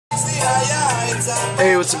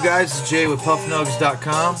Hey, what's up guys, it's Jay with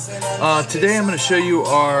puffnugs.com. Today I'm going to show you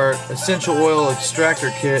our essential oil extractor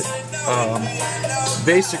kit.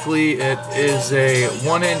 Basically it is a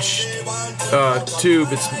 1-inch tube.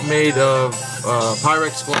 It's made of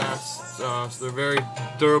Pyrex glass, so they're very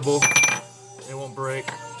durable, they won't break.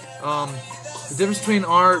 The difference between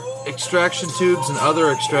our extraction tubes and other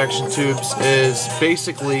extraction tubes is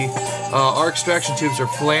basically our extraction tubes are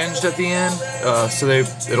flanged at the end, so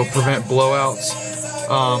it'll prevent blowouts.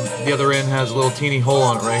 The other end has a little teeny hole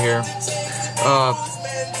on it right here.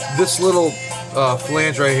 This little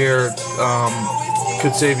flange right here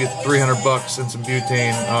could save you $300 and some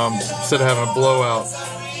butane instead of having a blowout.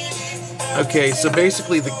 Okay, so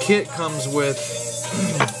basically the kit comes with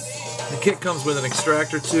an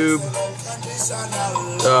extractor tube.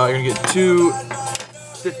 You're gonna get two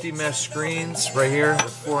 50 mesh screens right here,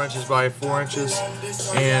 4 inches by 4 inches,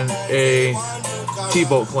 and a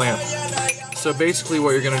T-bolt clamp. So basically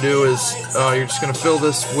what you're gonna do is you're just gonna fill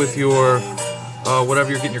this with your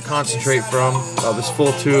whatever you're getting your concentrate from. This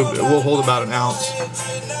full tube, it will hold about an ounce.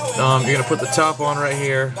 You're gonna put the top on right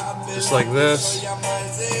here, just like this.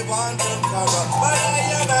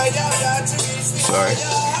 Sorry.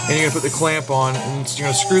 And you're going to put the clamp on, and you're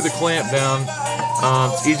going to screw the clamp down.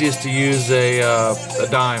 It's easiest to use a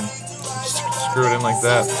dime. Just screw it in like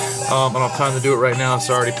that. I don't have time to do it right now,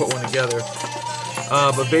 so I already put one together.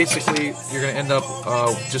 But basically, you're going to end up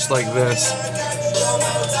just like this.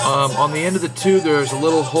 On the end of the tube, there's a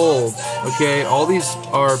little hole. Okay, all these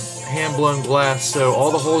are hand-blown glass, so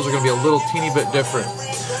all the holes are going to be a little teeny bit different.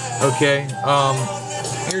 Okay,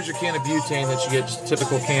 here's your can of butane that you get, just a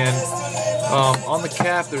typical can. On the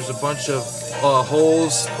cap there's a bunch of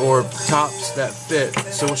holes or tops that fit,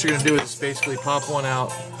 so what you're going to do is basically pop one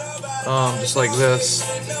out just like this,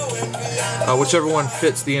 whichever one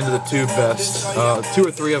fits the end of the tube best. 2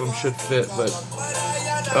 or 3 of them should fit, but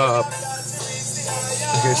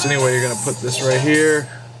okay, so anyway, you're going to put this right here,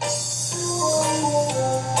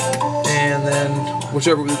 and then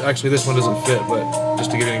whichever, actually this one doesn't fit, but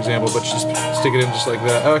just to give you an example, but just stick it in just like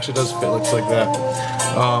that. Oh, actually it does fit, looks like that.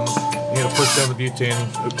 You're going to push down the butane.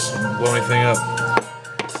 Oops, don't blow anything up.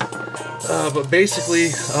 But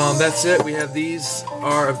basically, that's it. We have these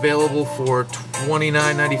are available for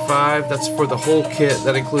 $29.95. That's for the whole kit.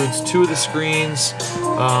 That includes 2 of the screens,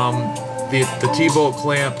 the T-bolt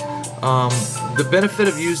clamp. The benefit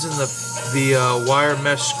of using the wire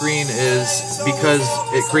mesh screen is because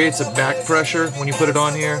it creates a back pressure when you put it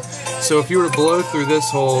on here. So if you were to blow through this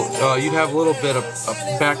hole, you'd have a little bit of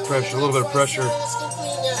back pressure, a little bit of pressure.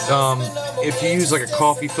 If you use like a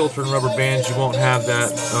coffee filter and rubber bands, you won't have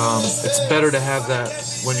that. It's better to have that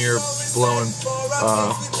when you're blowing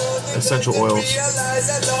essential oils.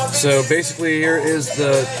 So basically here is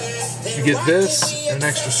you get this and an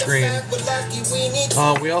extra screen.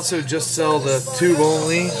 We also just sell the tube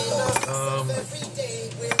only.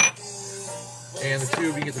 And the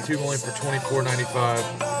tube, you get the tube only for $24.95.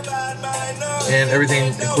 And everything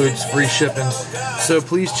includes free shipping. So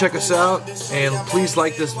please check us out, and please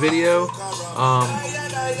like this video.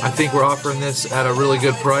 I think we're offering this at a really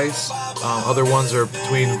good price. Other ones are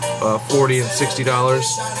between $40 and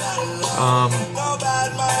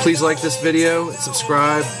 $60. Please like this video,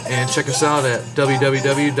 subscribe, and check us out at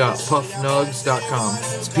www.puffnugs.com.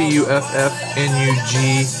 It's PUFFNUGGS.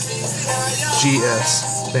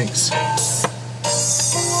 Thanks.